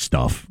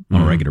stuff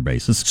on a regular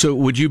basis. So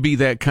would you be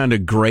that kind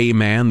of gray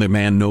man, the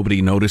man nobody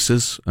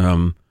notices,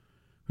 who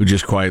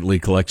just quietly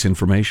collects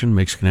information,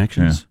 makes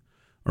connections?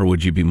 Yeah. Or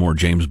would you be more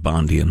James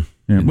Bondian?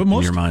 in but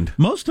your mind.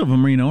 Most of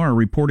them, are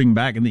reporting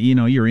back.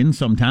 You're in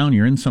some town,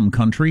 you're in some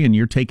country, and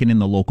you're taking in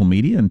the local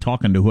media and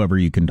talking to whoever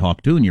you can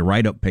talk to, and you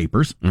write up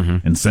papers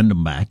and send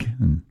them back,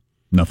 and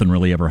nothing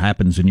really ever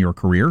happens in your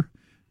career,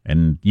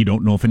 and you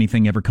don't know if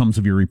anything ever comes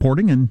of your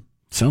reporting. And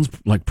sounds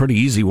like pretty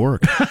easy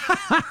work.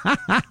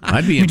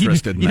 I'd be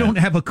interested in that. You don't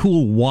have a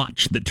cool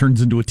watch that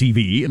turns into a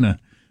TV and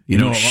you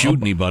don't shoot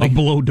anybody. A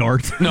blow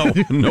dart. No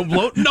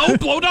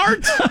blow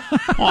darts.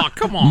 Oh,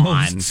 come on.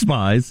 Most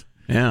spies.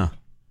 Yeah.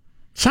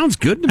 Sounds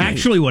good to me.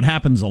 Actually, what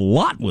happens a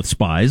lot with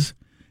spies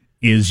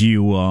is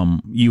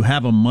you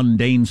have a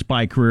mundane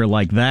spy career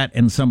like that,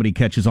 and somebody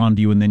catches on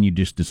to you, and then you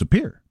just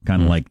disappear.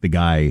 Kind of like the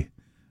guy,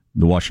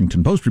 the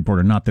Washington Post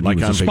reporter. Not that he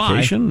was a spy,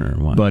 vacation or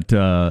what? But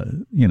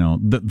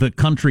the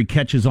country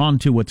catches on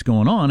to what's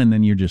going on, and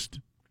then you're just.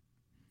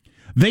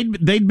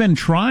 They'd been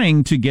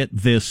trying to get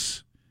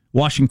this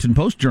Washington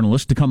Post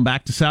journalist to come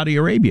back to Saudi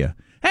Arabia.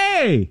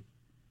 Hey,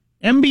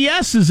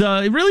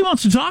 MBS he really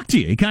wants to talk to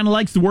you. He kind of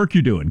likes the work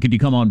you're doing. Could you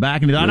come on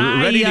back? And he thought,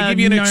 ready to give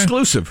you an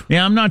exclusive.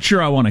 Yeah, I'm not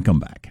sure I want to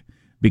come back,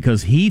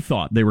 because he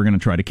thought they were going to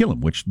try to kill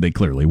him, which they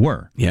clearly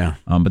were. Yeah.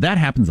 But that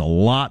happens a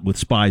lot with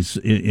spies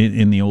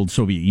in the old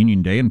Soviet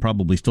Union day, and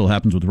probably still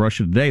happens with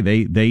Russia today.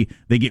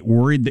 They get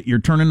worried that you're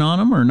turning on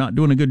them or not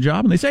doing a good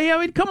job, and they say,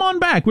 yeah, come on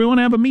back. We want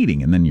to have a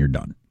meeting, and then you're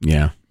done.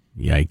 Yeah.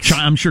 Yikes.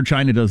 I'm sure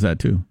China does that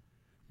too.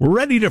 We're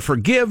ready to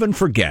forgive and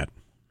forget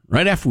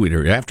right after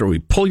we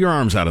pull your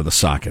arms out of the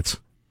sockets.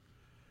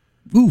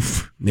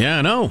 Oof. Yeah,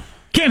 I know.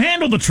 Can't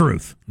handle the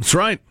truth. That's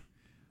right.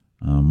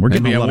 We're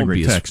getting Maybe a lot of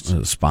great texts.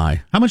 A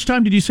spy. How much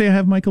time did you say I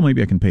have, Michael?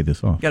 Maybe I can pay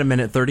this off. Got a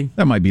minute 30.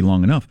 That might be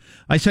long enough.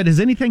 I said, has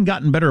anything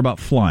gotten better about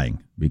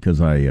flying? Because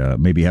I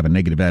maybe have a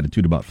negative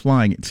attitude about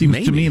flying. It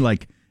seems to me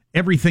like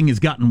everything has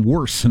gotten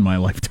worse in my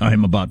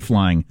lifetime about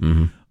flying.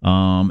 Mm-hmm.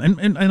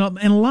 And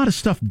a lot of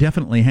stuff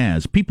definitely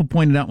has. People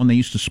pointed out when they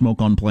used to smoke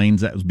on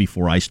planes. That was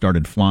before I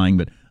started flying,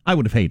 but I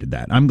would have hated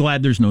that. I'm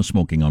glad there's no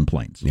smoking on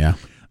planes. Yeah.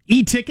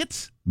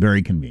 E-tickets,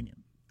 very convenient.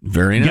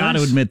 Very nice. Got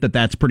to admit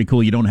that's pretty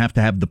cool. You don't have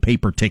to have the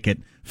paper ticket.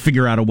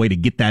 Figure out a way to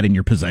get that in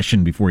your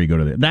possession before you go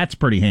to there. That's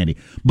pretty handy.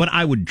 But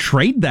I would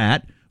trade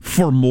that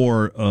for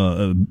more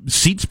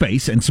seat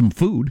space and some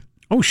food.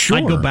 Oh, sure.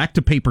 I'd go back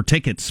to paper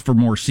tickets for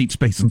more seat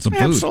space and some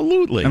food.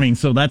 Absolutely. I mean,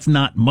 so that's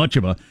not much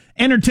of a...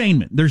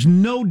 Entertainment. There's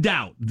no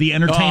doubt the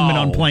entertainment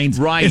on planes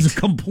is a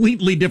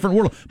completely different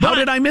world. But how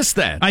did I miss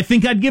that? I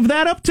think I'd give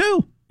that up,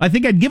 too. I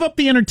think I'd give up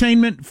the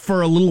entertainment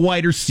for a little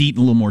wider seat and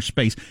a little more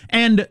space.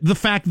 And the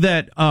fact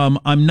that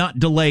I'm not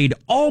delayed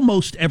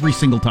almost every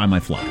single time I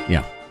fly.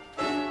 Yeah.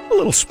 A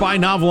little spy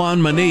novel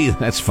on my knee.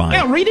 That's fine.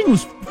 Yeah, reading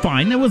was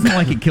fine. It wasn't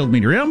like it killed me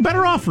to read. I'm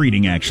better off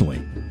reading,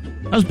 actually.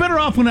 I was better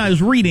off when I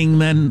was reading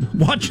than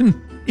watching,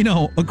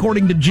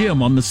 according to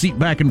Jim on the seat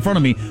back in front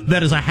of me,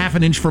 that is a half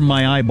an inch from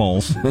my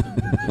eyeballs.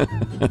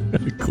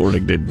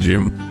 According to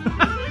Jim.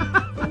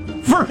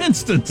 For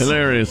instance.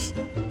 Hilarious.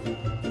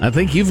 I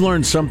think you've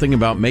learned something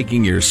about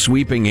making your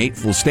sweeping,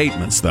 hateful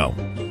statements, though.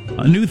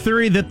 A new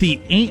theory that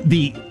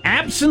the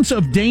absence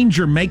of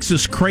danger makes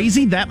us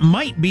crazy. That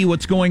might be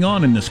what's going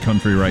on in this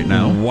country right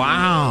now.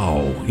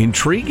 Wow.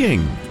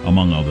 Intriguing.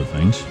 Among other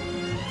things.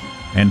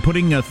 And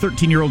putting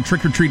 13-year-old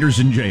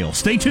trick-or-treaters in jail.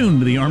 Stay tuned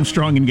to the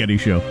Armstrong and Getty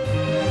Show.